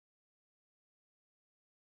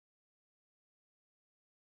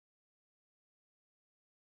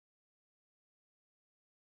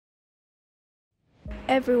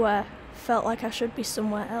everywhere felt like I should be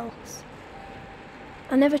somewhere else.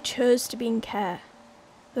 I never chose to be in care.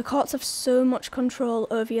 The courts have so much control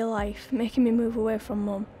over your life, making me move away from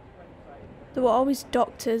Mum. There were always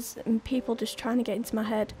doctors and people just trying to get into my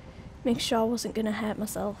head, make sure I wasn't going to hurt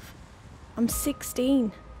myself. I'm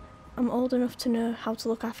 16. I'm old enough to know how to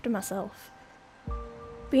look after myself.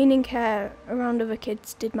 Being in care around other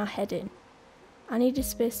kids did my head in. I needed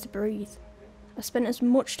space to breathe. I spent as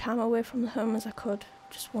much time away from the home as I could,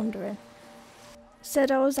 just wandering.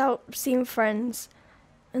 Said I was out seeing friends,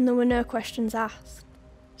 and there were no questions asked.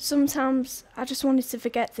 Sometimes I just wanted to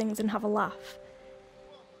forget things and have a laugh.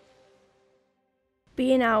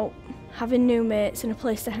 Being out, having new mates and a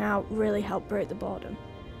place to hang out really helped break the boredom.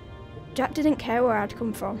 Jack didn't care where I'd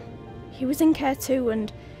come from. He was in care too,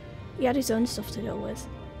 and he had his own stuff to deal with.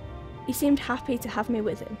 He seemed happy to have me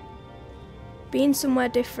with him. Being somewhere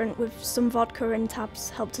different with some vodka and tabs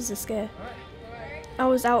helped us escape. I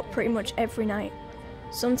was out pretty much every night.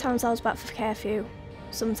 Sometimes I was back for curfew,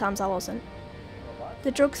 sometimes I wasn't.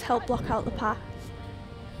 The drugs helped block out the path.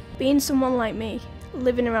 Being someone like me,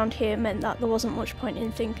 living around here meant that there wasn't much point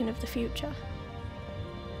in thinking of the future.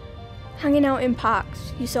 Hanging out in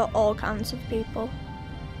parks, you saw all kinds of people.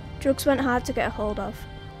 Drugs weren't hard to get a hold of.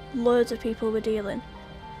 Loads of people were dealing.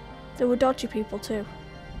 There were dodgy people too.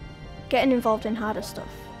 Getting involved in harder stuff,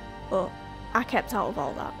 but I kept out of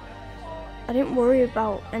all that. I didn't worry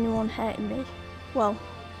about anyone hurting me. Well,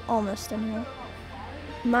 almost anyone.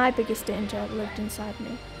 My biggest danger lived inside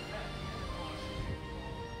me.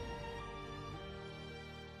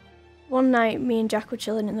 One night, me and Jack were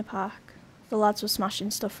chilling in the park. The lads were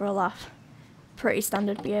smashing stuff for a laugh. Pretty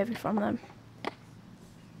standard behaviour from them.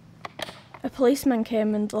 A policeman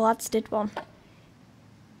came and the lads did one.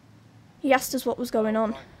 He asked us what was going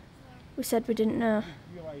on. We said we didn't know.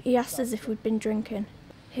 He asked us if we'd been drinking.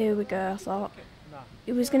 Here we go, I thought.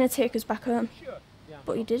 He was going to take us back home,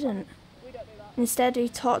 but he didn't. Instead, he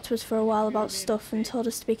talked to us for a while about stuff and told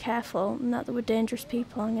us to be careful and that there were dangerous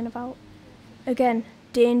people hanging about. Again,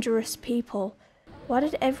 dangerous people. Why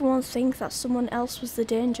did everyone think that someone else was the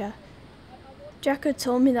danger? Jack had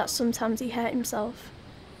told me that sometimes he hurt himself.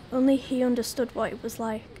 Only he understood what it was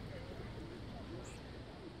like.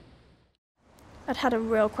 I'd had a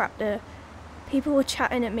real crap day. People were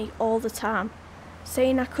chatting at me all the time,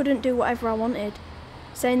 saying I couldn't do whatever I wanted,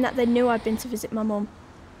 saying that they knew I'd been to visit my mum.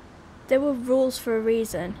 There were rules for a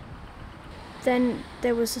reason. Then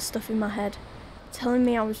there was the stuff in my head, telling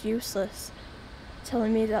me I was useless,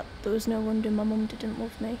 telling me that there was no wonder my mum didn't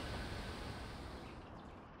love me.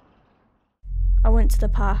 I went to the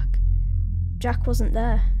park. Jack wasn't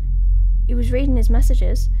there. He was reading his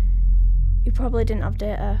messages. He probably didn't have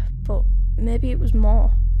data, but maybe it was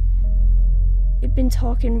more. He'd been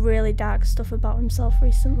talking really dark stuff about himself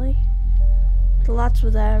recently. The lads were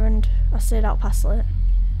there and I stayed out past late.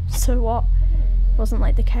 So what? It wasn't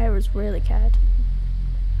like the carers really cared.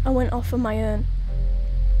 I went off on my own.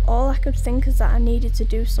 All I could think is that I needed to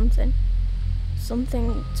do something.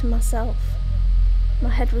 Something to myself. My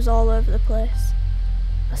head was all over the place.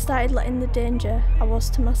 I started letting the danger I was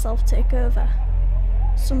to myself take over.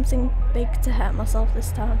 Something big to hurt myself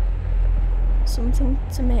this time. Something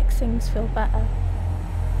to make things feel better.